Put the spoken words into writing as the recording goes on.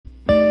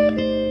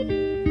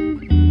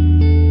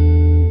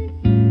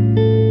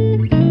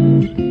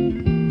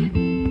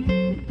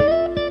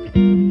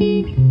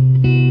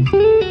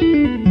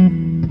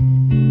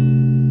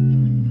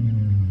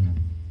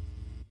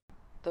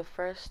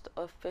first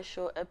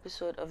official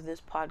episode of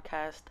this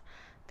podcast.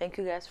 Thank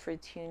you guys for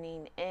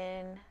tuning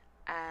in.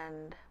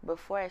 And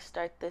before I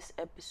start this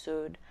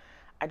episode,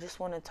 I just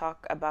want to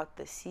talk about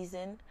the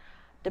season.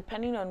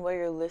 Depending on where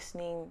you're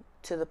listening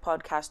to the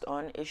podcast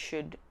on,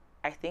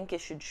 I think it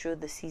should show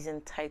the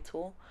season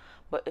title.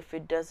 But if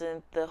it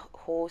doesn't, the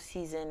whole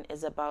season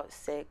is about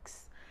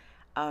sex,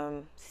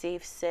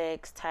 safe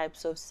sex,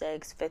 types of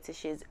sex,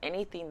 fetishes,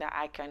 anything that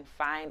I can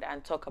find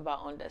and talk about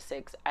on the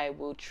sex. I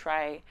will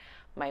try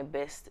my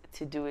best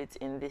to do it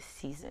in this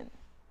season.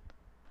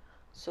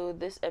 So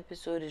this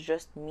episode is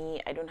just me.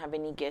 I don't have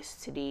any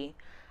guests today,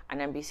 and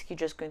I'm basically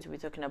just going to be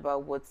talking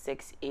about what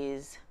sex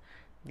is,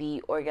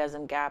 the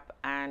orgasm gap,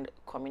 and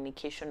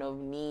communication of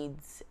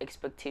needs,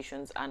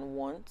 expectations, and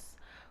wants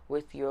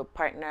with your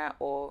partner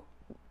or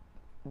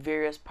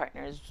various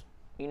partners,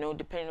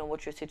 depending on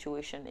what your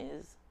situation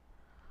is.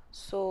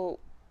 So,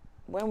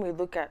 when we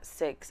look at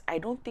sex, I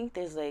don't think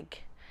there's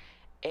like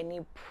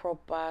any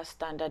proper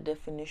standard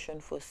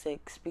definition for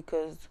sex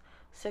because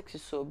sex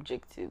is so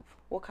objective.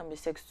 What can be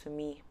sex to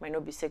me might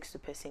not be sex to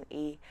person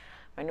A,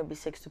 might not be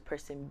sex to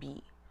person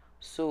B.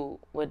 So,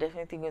 we're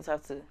definitely going to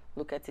have to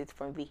look at it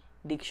from the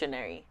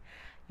dictionary.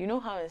 You know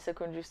how in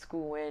secondary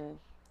school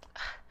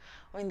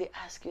when they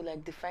ask you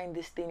like define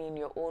this thing in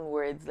your own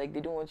words, like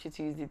they don't want you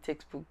to use the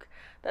textbook.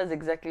 That's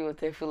exactly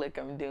what I feel like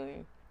I'm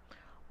doing.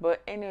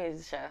 But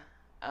anyways,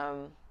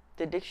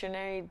 the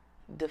dictionary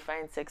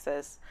defines sex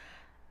as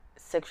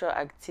sexual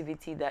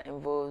activity that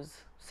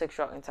involves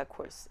sexual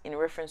intercourse in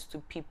reference to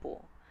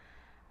people.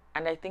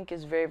 And I think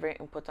it's very, very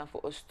important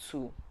for us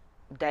to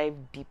dive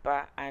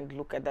deeper and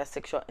look at that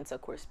sexual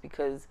intercourse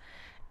because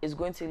it's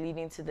going to lead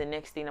into the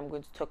next thing I'm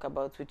going to talk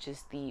about, which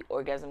is the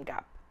orgasm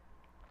gap.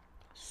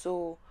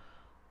 So,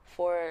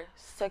 for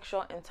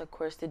sexual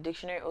intercourse, the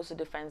dictionary also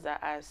defines that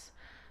as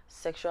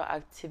sexual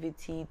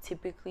activity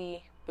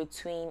typically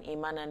between a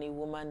man and a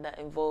woman that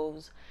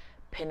involves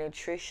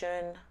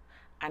penetration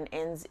and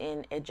ends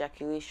in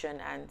ejaculation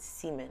and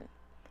semen.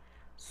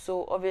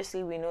 So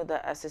obviously we know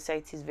that our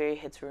society is very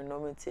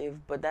heteronormative,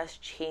 but that's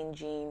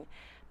changing.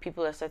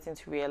 People are starting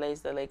to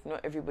realize that like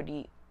not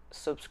everybody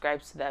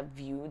subscribes to that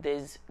view.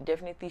 There's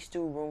definitely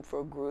still room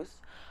for growth,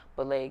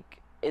 but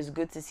like it's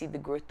good to see the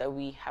growth that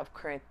we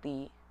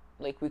currently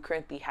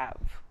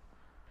have.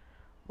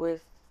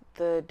 With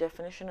the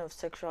definition of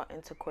sexual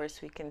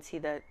intercourse, we can see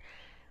that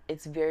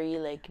it's very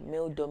like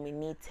male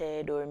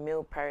dominated or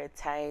male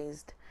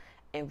prioritized,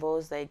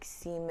 involves like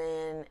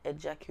semen,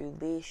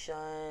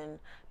 ejaculation,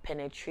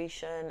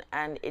 penetration,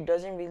 and it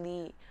doesn't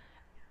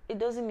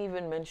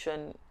even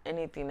mention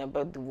anything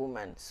about the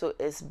woman. So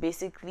it's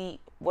basically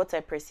what I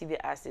perceive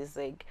it as is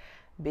like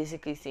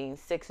basically saying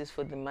sex is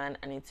for the man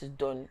and it is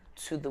done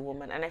to the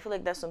woman. And I feel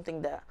like that's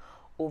something that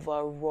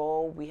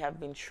overall we have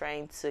been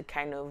trying to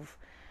kind of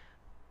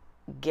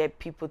get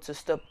people to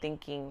stop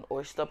thinking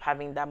or stop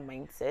having that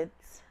mindset.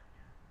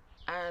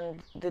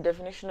 And the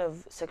definition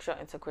of sexual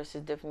intercourse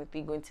is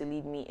definitely going to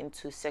lead me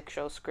into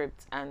sexual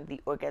scripts and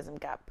the orgasm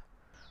gap.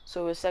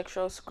 So with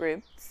sexual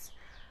scripts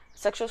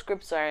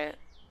are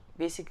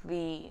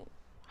basically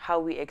how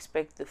we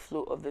expect the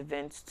flow of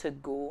events to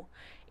go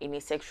in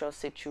a sexual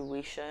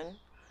situation.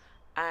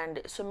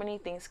 And so many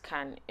things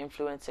can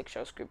influence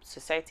sexual scripts.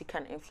 Society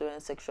can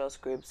influence sexual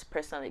scripts,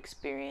 personal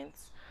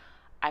experience.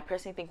 I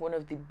personally think one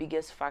of the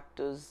biggest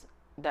factors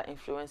that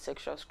influence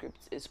sexual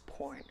scripts is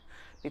porn,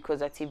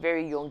 because at a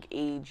very young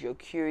age you're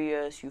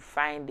curious, you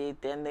find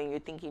it, and then you're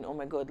thinking, oh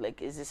my god, like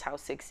is this how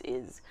sex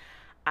is?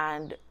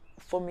 And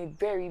from a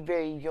very,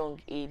 very young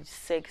age,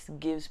 sex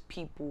gives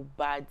people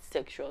bad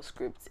sexual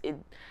scripts.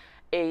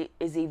 It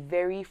is a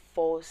very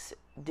false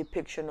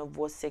depiction of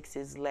what sex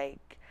is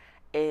like.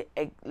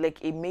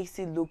 It makes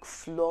it look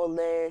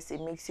flawless. It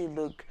makes it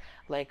look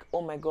like,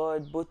 oh my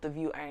god, both of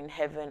you are in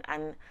heaven,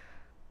 and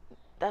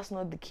that's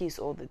not the case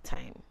all the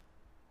time.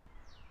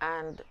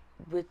 And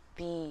with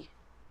the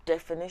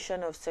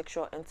definition of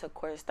sexual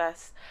intercourse,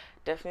 that's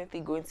definitely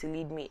going to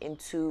lead me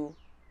into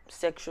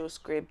sexual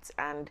scripts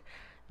and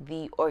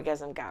the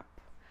orgasm gap.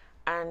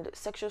 And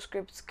sexual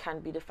scripts can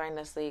be defined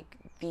as like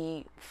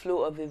the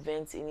flow of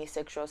events in a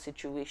sexual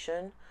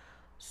situation.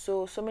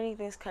 So many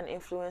things can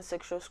influence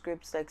sexual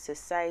scripts like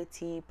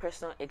society,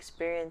 personal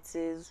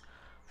experiences.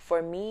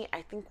 For me,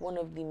 I think one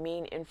of the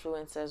main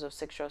influencers of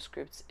sexual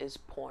scripts is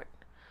porn,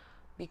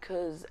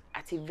 because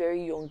at a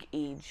very young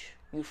age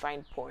you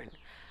find porn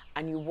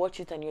and you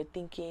watch it and you're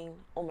thinking,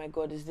 oh my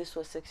god, is this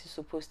what sex is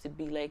supposed to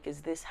be like?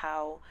 Is this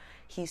how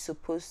he's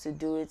supposed to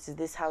do it? Is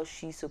this how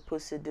she's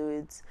supposed to do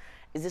it?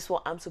 Is this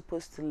what I'm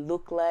supposed to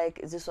look like?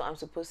 Is this what I'm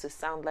supposed to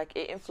sound like?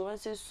 It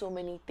influences so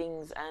many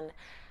things, and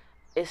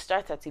it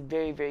starts at a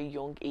very, very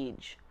young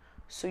age.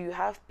 So you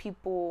have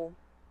people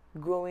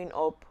growing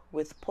up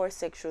with poor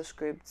sexual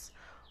scripts,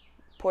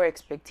 poor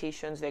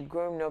expectations. They're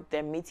growing up,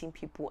 they're meeting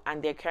people,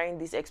 and they're carrying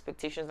these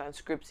expectations and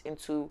scripts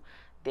into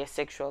their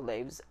sexual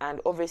lives. And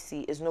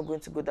obviously, it's not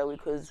going to go that way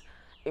because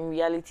in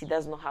reality,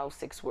 that's not how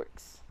sex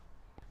works.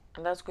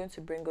 And that's going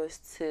to bring us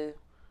to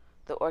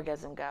the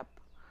orgasm gap.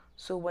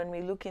 So when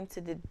we look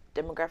into the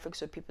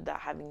demographics of people that are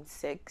having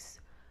sex,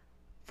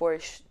 for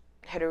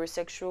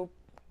heterosexual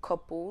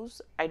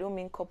couples, I don't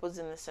mean couples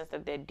in the sense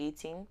that they're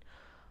dating,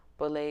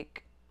 but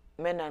like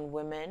men and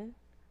women,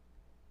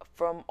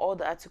 from all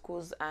the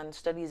articles and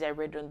studies I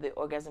read on the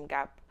orgasm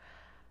gap,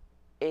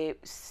 it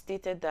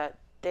stated that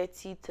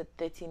 30 to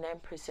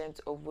 39%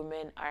 of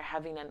women are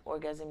having an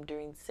orgasm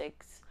during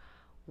sex,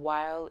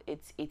 while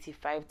it's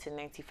 85 to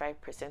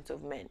 95%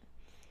 of men.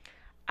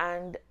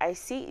 And I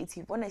say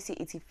 80, when I say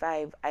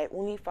 85, I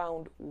only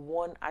found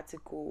one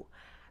article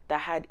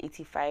that had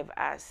 85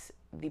 as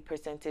the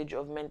percentage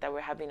of men that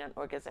were having an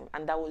orgasm,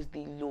 and that was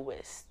the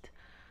lowest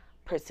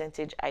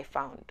percentage I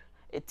found.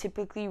 It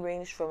typically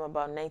ranged from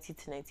about 90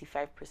 to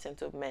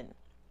 95% of men.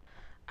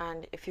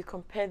 And if you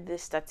compare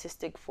this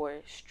statistic for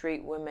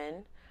straight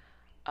women,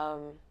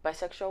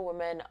 bisexual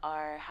women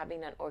are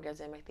having an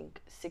orgasm, I think,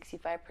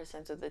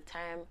 65% of the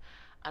time,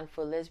 and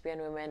for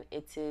lesbian women,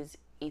 it is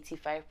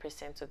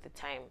 85% of the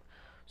time.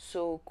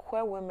 So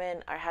queer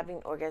women are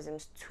having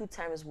orgasms 2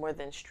 times more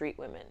than straight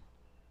women.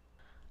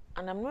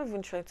 And I'm not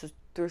even trying to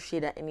throw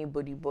shade at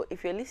anybody, but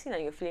if you're listening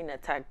and you're feeling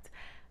attacked,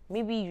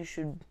 maybe you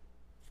should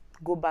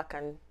go back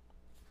and,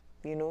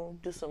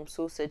 do some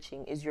soul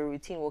searching. Is your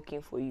routine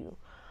working for you?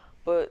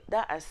 But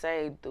that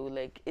aside, though,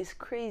 like, it's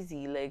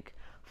crazy. Like,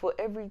 for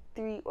every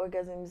 3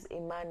 orgasms a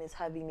man is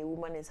having, a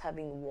woman is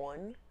having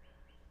one.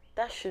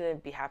 That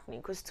shouldn't be happening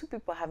because two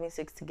people are having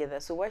sex together.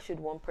 So why should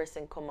one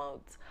person come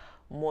out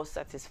more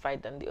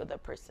satisfied than the other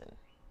person?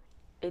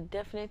 It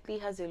definitely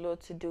has a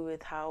lot to do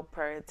with how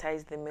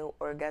prioritized the male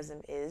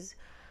orgasm is,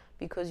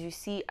 because you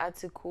see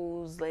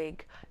articles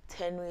like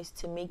 10 ways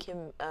to make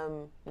him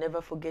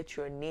never forget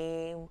your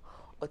name,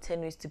 or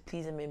 10 ways to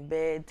please him in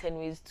bed, 10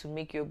 ways to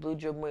make your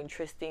blowjob more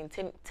interesting,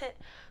 10,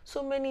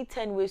 so many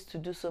 10 ways to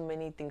do so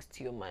many things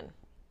to your man.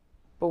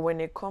 But when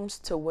it comes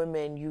to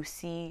women, you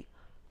see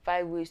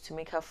 5 ways to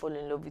make her fall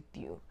in love with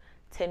you,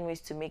 10 ways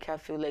to make her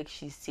feel like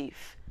she's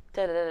safe.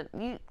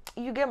 You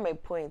get my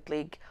point.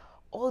 Like,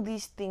 all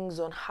these things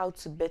on how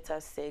to better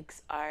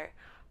sex are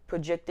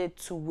projected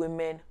to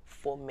women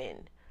for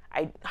men.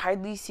 I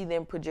hardly see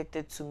them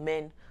projected to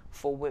men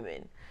for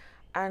women.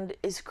 And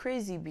it's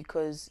crazy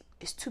because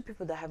it's two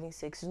people that are having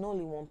sex, it's not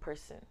only one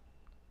person.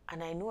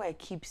 And I know I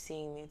keep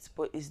saying it,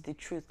 but it's the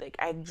truth. Like,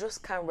 I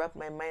just can't wrap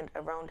my mind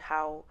around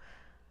how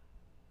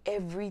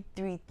every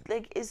three,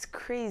 like, it's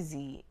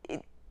crazy.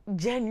 It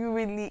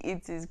genuinely,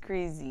 it is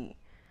crazy.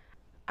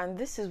 And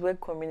this is where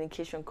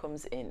communication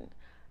comes in.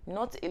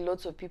 Not a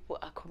lot of people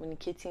are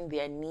communicating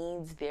their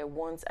needs, their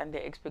wants, and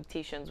their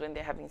expectations when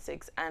they're having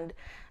sex. And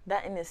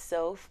that in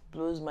itself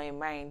blows my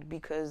mind,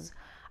 because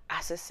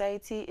our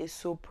society is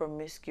so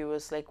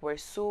promiscuous. Like,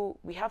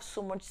 we have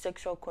so much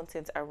sexual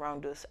content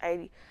around us.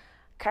 I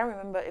can't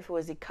remember if it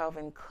was a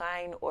Calvin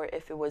Klein or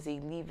if it was a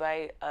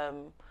Levi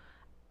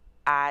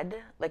ad.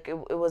 Like,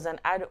 it was an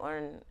ad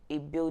on a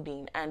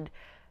building, and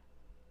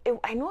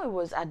I know it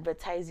was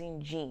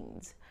advertising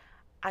jeans,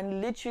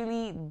 and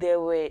literally there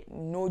were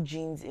no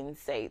jeans in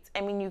sight.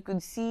 I mean, you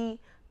could see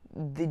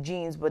the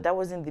jeans, but that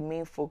wasn't the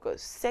main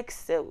focus. Sex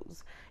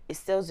sells. It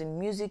sells in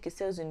music, it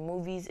sells in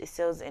movies, it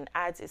sells in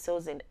ads,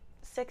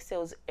 sex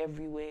sells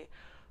everywhere.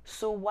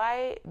 So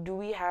why do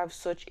we have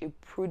such a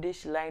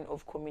prudish line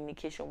of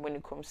communication when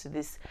it comes to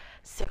this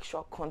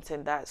sexual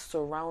content that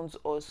surrounds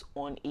us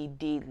on a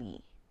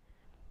daily?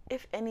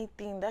 If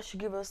anything, that should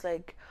give us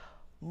like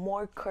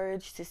more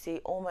courage to say,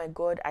 oh my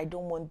god, I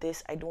don't want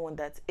this, I don't want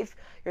that. If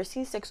you're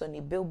seeing sex on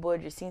a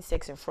billboard, you're seeing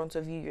sex in front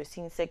of you, you're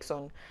seeing sex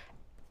on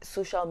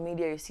social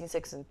media, you're seeing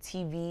sex on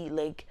TV,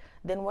 like,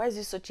 then why is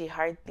this such a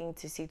hard thing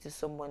to say to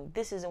someone?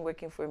 This isn't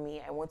working for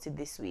me, I want it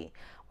this way.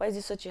 Why is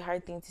it such a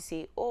hard thing to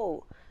say,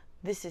 oh,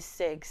 this is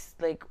sex?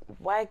 Like,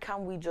 why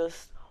can't we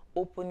just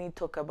openly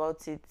talk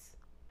about it?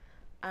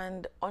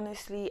 And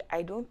honestly,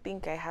 I don't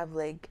think I have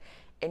like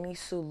any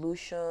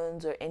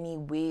solutions or any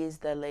ways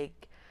that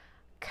like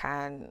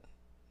can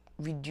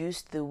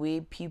reduce the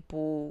way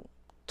people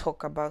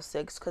talk about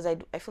sex, because I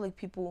feel like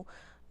people,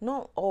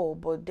 not all,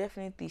 but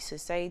definitely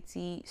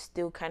society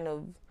still kind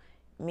of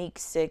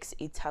makes sex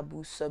a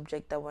taboo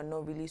subject that we're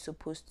not really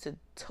supposed to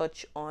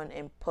touch on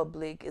in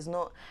public. It's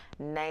not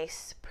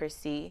nice per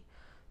se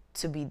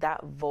to be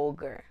that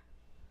vulgar.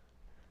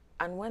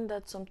 And when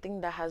that's something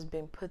that has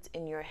been put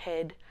in your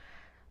head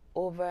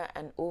over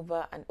and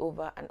over and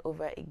over and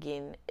over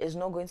again, it's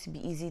not going to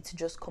be easy to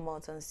just come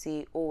out and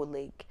say, oh,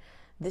 like,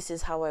 this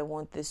is how I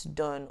want this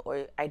done,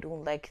 or I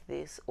don't like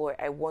this, or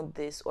I want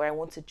this, or I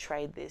want to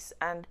try this.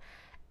 And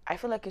I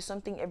feel like it's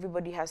something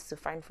everybody has to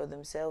find for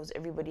themselves.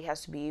 Everybody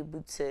has to be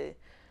able to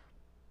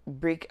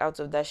break out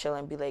of that shell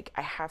and be like,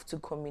 I have to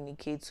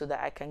communicate so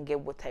that I can get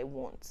what I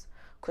want.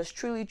 Because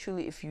truly,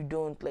 truly, if you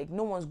don't, like,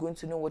 no one's going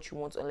to know what you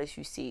want unless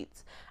you say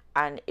it.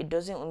 And it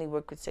doesn't only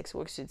work with sex, it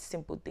works with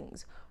simple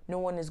things. No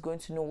one is going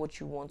to know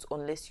what you want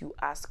unless you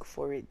ask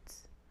for it.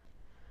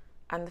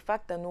 And the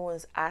fact that no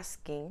one's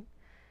asking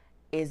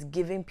is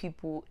giving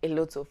people a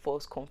lot of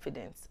false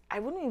confidence. I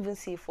wouldn't even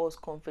say false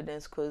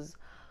confidence, because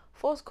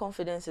false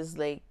confidence is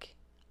like,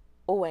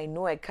 oh, I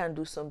know I can't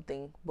do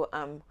something, but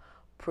I'm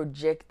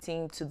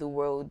projecting to the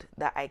world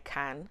that I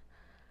can.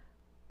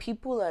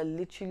 people are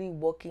literally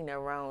walking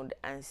around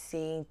and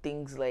saying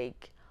things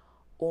like,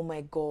 oh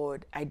my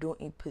god, I don't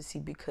eat pussy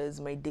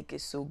because my dick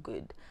is so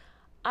good.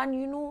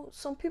 And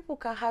some people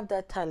can have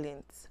that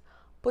talent,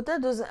 but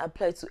that doesn't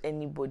apply to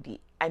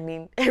anybody. I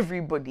mean,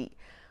 everybody.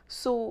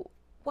 So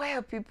why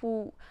are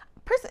people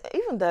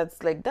even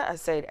that's like that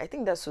aside, I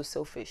think that's so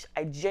selfish.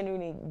 I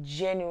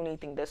genuinely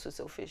think that's so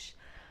selfish.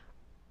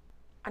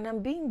 And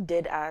I'm being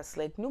dead ass.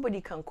 Like, nobody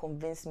can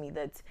convince me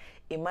that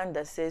a man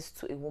that says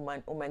to a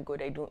woman, oh my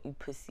god, I don't eat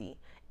pussy,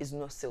 is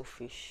not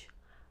selfish.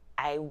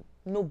 I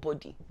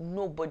nobody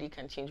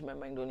can change my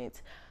mind on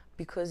it,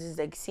 because it's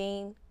like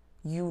saying,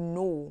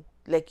 that,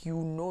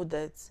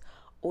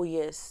 oh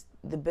yes,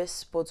 the best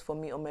spot for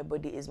me on my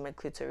body is my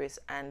clitoris,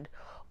 and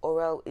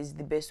oral is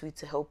the best way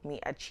to help me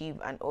achieve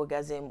an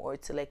orgasm or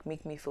to like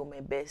make me feel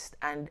my best.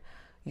 And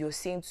you're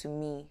saying to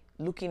me,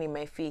 looking in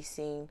my face,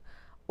 saying,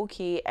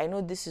 okay, I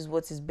know this is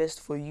what is best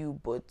for you,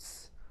 but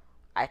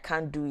I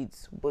can't do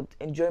it, but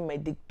enjoy my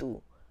dick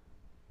too.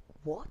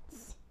 What?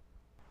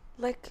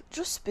 Like,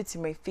 just spit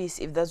in my face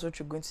if that's what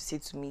you're going to say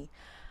to me.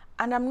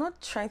 And I'm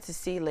not trying to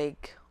say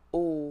like,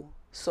 oh,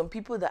 some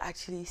people that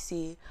actually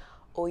say,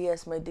 oh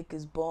yes, my dick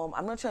is bomb,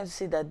 I'm not trying to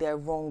say that they're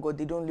wrong or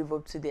they don't live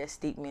up to their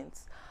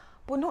statements.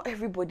 But not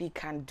everybody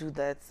can do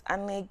that.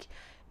 And like,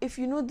 if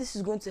you know this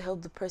is going to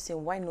help the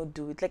person, why not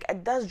do it? Like,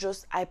 that's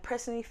just, I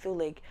personally feel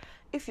like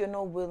if you're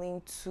not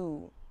willing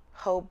to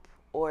help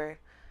or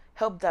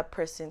help that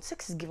person,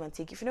 sex is give and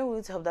take. If you're not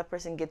willing to help that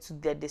person get to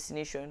their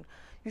destination,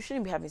 you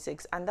shouldn't be having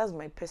sex. And that's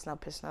my personal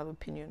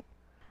opinion.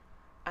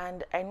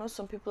 And I know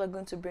some people are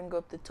going to bring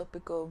up the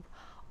topic of,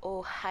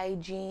 oh,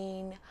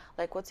 hygiene,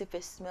 like what if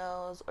it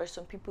smells, or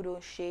some people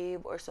don't shave,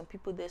 or some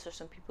people this, or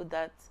some people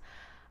that.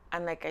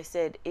 And like I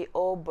said, it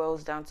all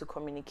boils down to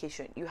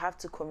communication. You have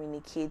to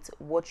communicate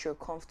what you're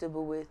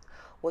comfortable with,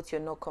 what you're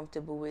not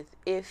comfortable with.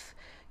 If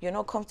you're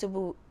not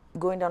comfortable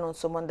going down on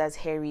someone that's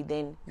hairy,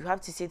 then you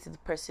have to say to the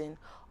person,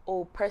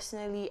 oh,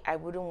 personally, I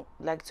wouldn't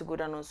like to go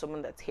down on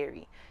someone that's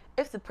hairy.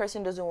 If the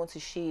person doesn't want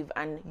to shave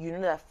and you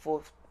know that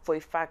for a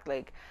fact,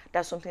 like,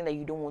 that's something that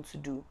you don't want to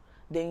do,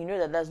 then you know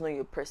that that's not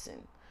your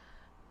person.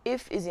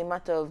 If it's a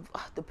matter of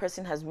the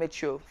person has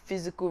met your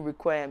physical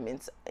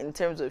requirements in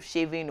terms of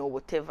shaving or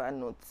whatever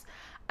not,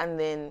 and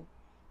then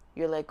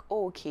you're like,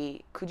 oh,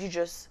 okay, could you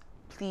just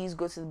please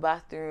go to the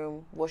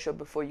bathroom, wash up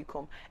before you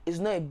come, it's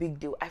not a big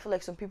deal. I feel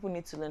like some people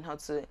need to learn how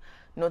to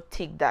not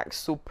take that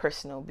so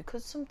personal,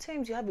 because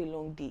sometimes you have a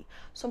long day.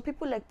 Some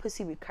people like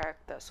pussy with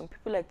character, some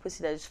people like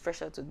pussy that is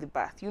fresh out of the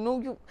bath.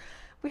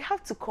 We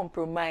have to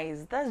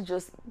compromise. That's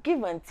just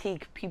give and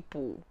take,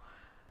 people.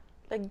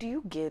 Like, do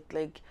you get,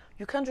 like,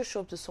 you can't just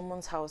show up to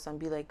someone's house and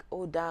be like,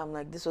 oh damn,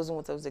 like, this wasn't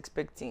what I was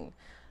expecting.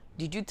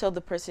 Did you tell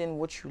the person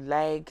what you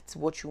liked,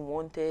 what you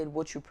wanted,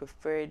 what you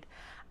preferred?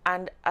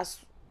 And as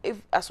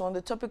on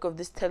the topic of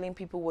this, telling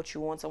people what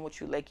you want and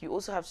what you like, you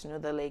also have to know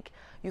that, like,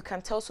 you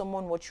can tell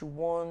someone what you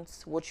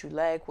want, what you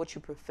like, what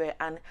you prefer,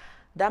 and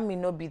that may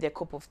not be their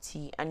cup of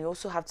tea, and you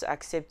also have to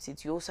accept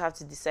it. You also have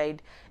to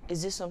decide,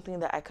 is this something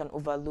that I can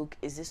overlook?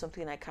 Is this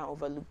something I can't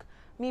overlook?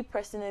 Me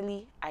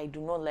personally, I do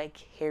not like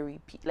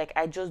hairy people. Like,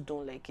 I just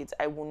don't like it.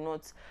 I will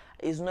not.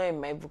 It's not in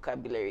my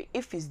vocabulary.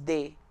 If it's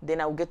there, then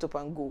I'll get up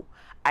and go.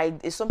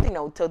 It's something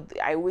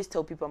I always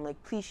tell people. I'm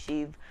like, please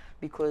shave,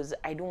 because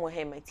I don't want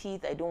hair in my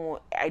teeth.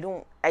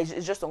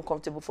 It's just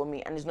uncomfortable for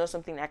me, and it's not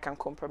something I can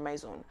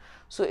compromise on.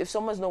 So if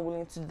someone's not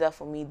willing to do that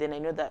for me, then I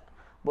know that,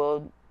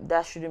 well,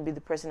 that shouldn't be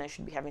the person I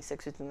should be having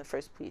sex with in the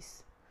first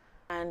place.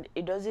 And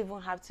it doesn't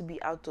even have to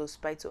be out of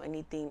spite or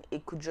anything.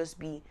 It could just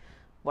be,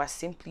 we're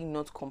simply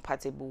not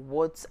compatible.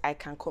 What I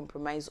can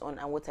compromise on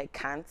and what I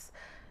can't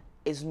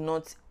is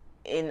not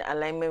in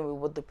alignment with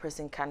what the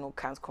person can or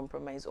can't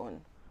compromise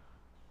on.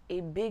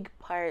 A big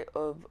part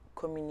of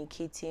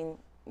communicating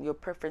your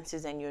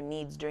preferences and your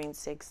needs during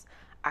sex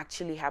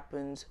actually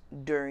happens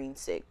during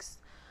sex.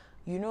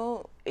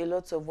 A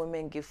lot of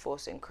women give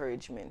false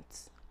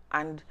encouragement.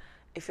 And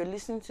if you're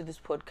listening to this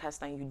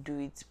podcast and you do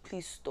it,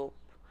 please stop.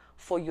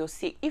 For your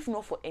sake, if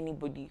not for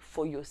anybody,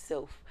 for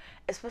yourself.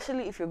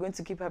 Especially if you're going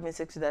to keep having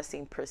sex with that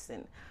same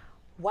person.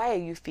 Why are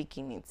you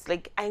faking it?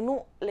 Like, I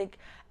know, like,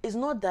 it's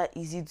not that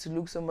easy to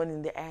look someone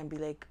in the eye and be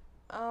like,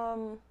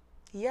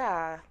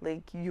 yeah,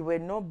 like, you were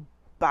not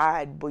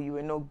bad, but you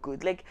were not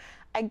good. Like,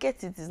 I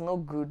get it is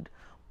not good,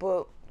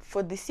 but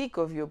for the sake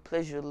of your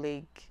pleasure,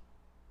 like,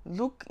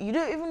 look,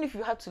 even if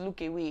you have to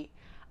look away,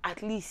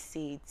 at least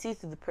say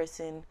to the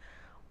person,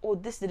 oh,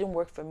 this didn't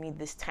work for me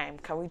this time,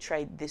 can we try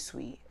it this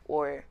way?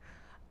 Or,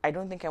 I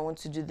don't think I want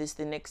to do this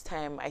the next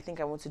time, I think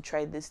I want to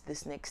try this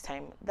next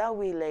time. That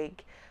way,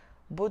 like,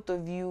 both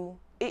of you,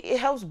 it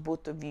helps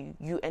both of you.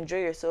 You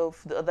enjoy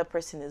yourself, the other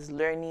person is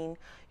learning,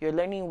 you're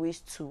learning ways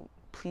to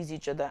please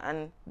each other,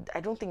 and I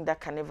don't think that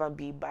can ever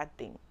be a bad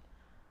thing.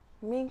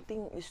 Main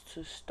thing is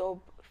to stop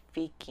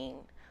faking.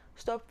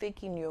 Stop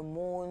faking your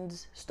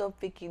moans, stop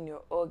faking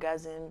your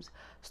orgasms,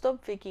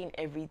 stop faking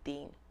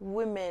everything.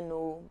 Women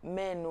or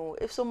men or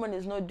if someone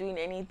is not doing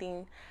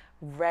anything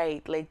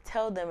right. Like,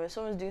 tell them if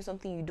someone's doing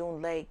something you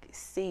don't like,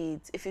 say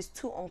it. If it's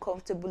too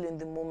uncomfortable in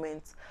the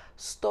moment,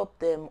 stop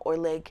them, or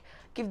like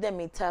give them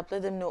a tap,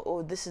 let them know,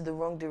 oh, this is the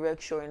wrong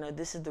direction, or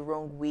this is the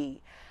wrong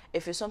way.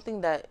 If it's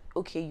something that,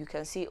 okay, you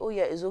can say, oh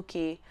yeah, it's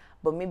okay,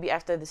 but maybe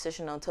after the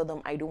session I'll tell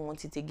them I don't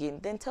want it again,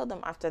 then tell them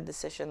after the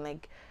session.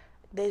 Like,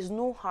 there's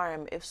no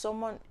harm if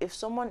someone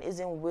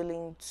isn't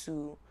willing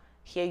to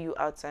hear you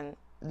out and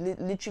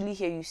literally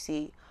hear you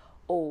say,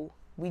 oh,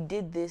 we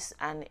did this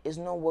and it's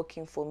not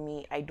working for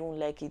me, I don't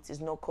like it, it's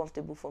not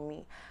comfortable for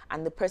me,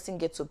 and the person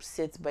gets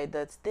upset by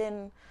that,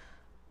 then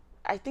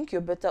I think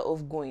you're better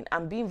off going.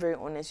 I'm being very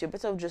honest. You're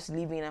better off just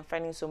leaving and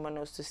finding someone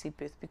else to sleep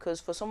with, because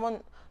for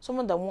someone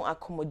that won't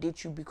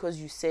accommodate you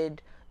because you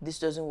said this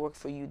doesn't work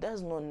for you,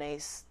 that's not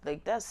nice.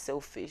 Like, that's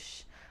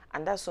selfish.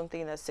 And that's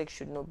something that sex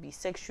should not be.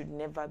 Sex should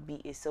never be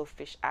a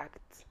selfish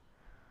act.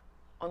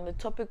 On the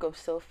topic of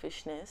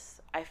selfishness,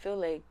 I feel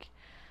like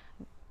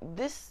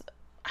this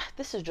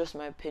this is just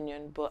my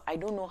opinion, but I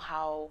don't know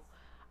how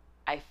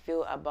I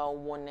feel about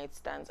one night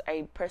stands.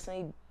 I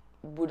personally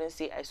wouldn't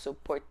say I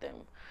support them,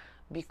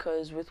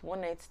 because with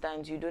one night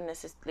stands you don't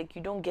necessarily, like,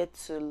 you don't get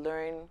to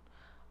learn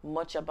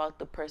much about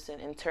the person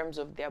in terms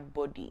of their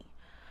body.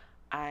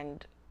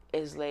 And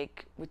it's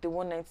like with the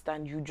one night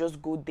stand, you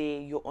just go there,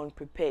 you're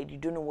unprepared, you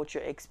don't know what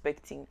you're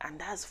expecting, and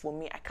that's, for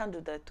me, I can't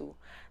do that too.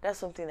 That's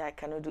something that I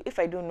cannot do. If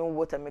I don't know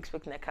what I'm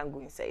expecting, I can't go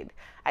inside.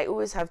 I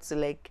always have to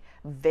like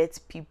vet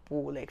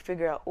people, like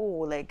figure out, oh,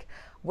 like,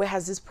 where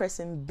has this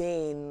person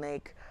been,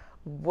 like,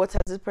 what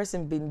has this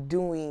person been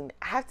doing.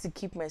 I have to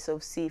keep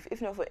myself safe.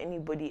 If not for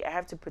anybody, I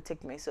have to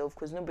protect myself,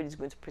 because nobody's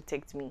going to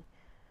protect me.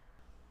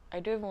 I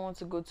don't even want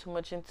to go too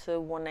much into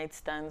one night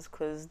stands,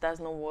 because that's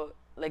not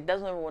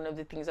one of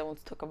the things I want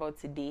to talk about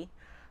today.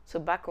 So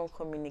back on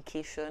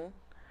communication,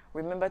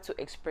 remember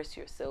to express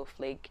yourself.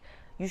 Like,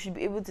 you should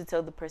be able to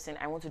tell the person,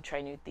 I want to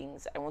try new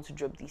things, I want to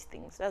drop these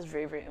things. That's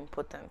very, very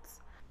important.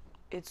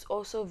 It's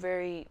also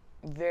very,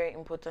 very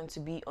important to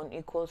be on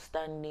equal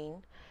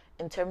standing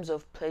in terms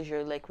of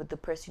pleasure, like with the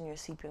person you're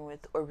sleeping with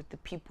or with the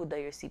people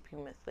that you're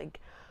sleeping with. Like,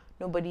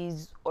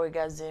 nobody's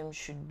orgasm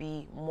should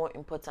be more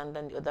important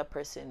than the other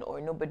person, or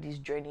nobody's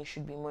journey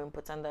should be more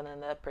important than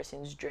another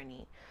person's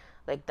journey.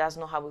 Like, that's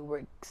not how it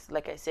works.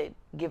 Like I said,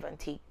 give and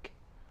take.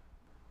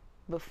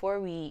 Before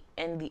we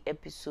end the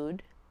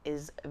episode,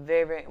 is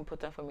very, very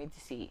important for me to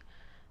say,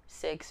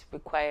 sex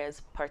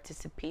requires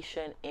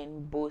participation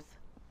in both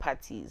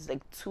parties.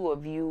 Like, two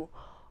of you,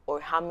 or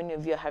how many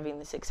of you are having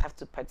the sex, have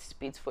to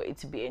participate for it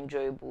to be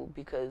enjoyable.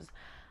 Because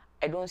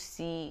I don't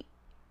see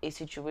a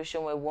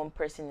situation where one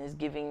person is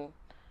giving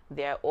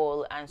their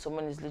all and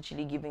someone is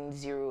literally giving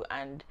zero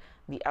and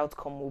the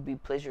outcome will be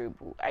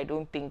pleasurable. I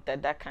don't think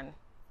that can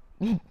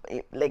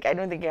like, I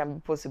don't think it can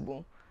be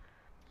possible.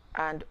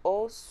 And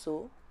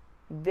also,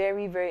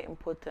 very, very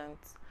important,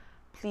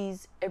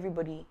 please,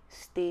 everybody,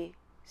 stay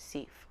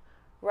safe.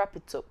 Wrap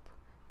it up.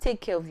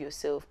 Take care of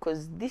yourself,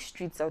 because these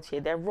streets out here,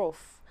 they're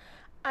rough.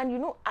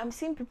 And I'm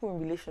seeing people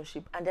in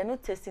relationship and they're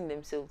not testing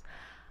themselves.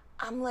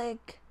 I'm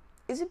like,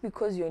 is it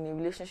because you're in a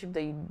relationship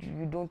that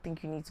you don't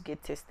think you need to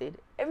get tested?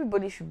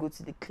 Everybody should go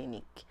to the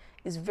clinic.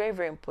 It's very,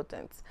 very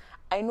important.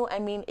 I know, I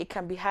mean, it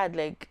can be hard.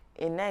 Like,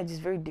 in night, it's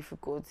very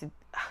difficult.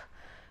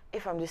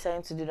 If I'm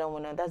deciding to do that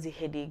one now, that's a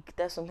headache.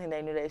 That's something that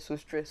I know that is so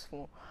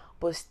stressful.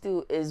 But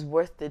still, it's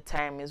worth the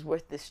time. It's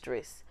worth the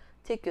stress.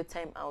 Take your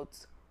time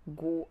out.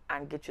 Go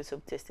and get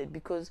yourself tested,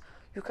 because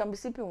you can be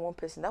sleeping with one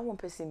person. That one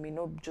person may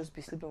not just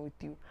be sleeping with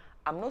you.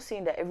 I'm not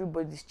saying that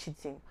everybody's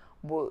cheating,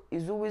 but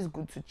it's always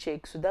good to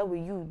check, so that way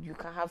you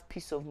can have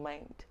peace of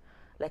mind.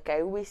 Like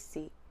I always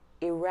say,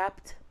 a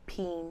wrapped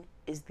peen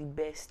is the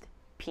best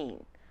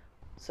peen.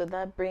 So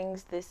that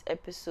brings this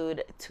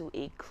episode to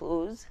a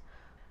close.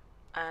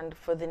 And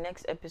for the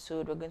next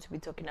episode, we're going to be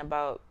talking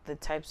about the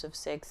types of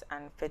sex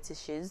and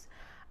fetishes.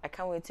 I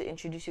can't wait to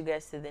introduce you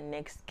guys to the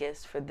next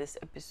guest for this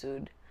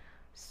episode.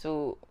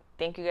 So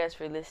thank you guys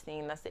for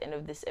listening. That's the end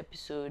of this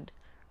episode.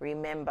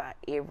 Remember,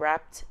 a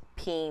wrapped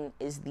peen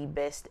is the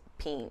best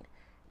peen.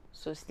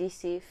 So stay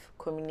safe,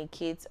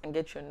 communicate, and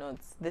get your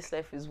nuts. This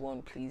life is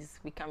one, please.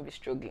 We can't be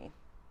struggling.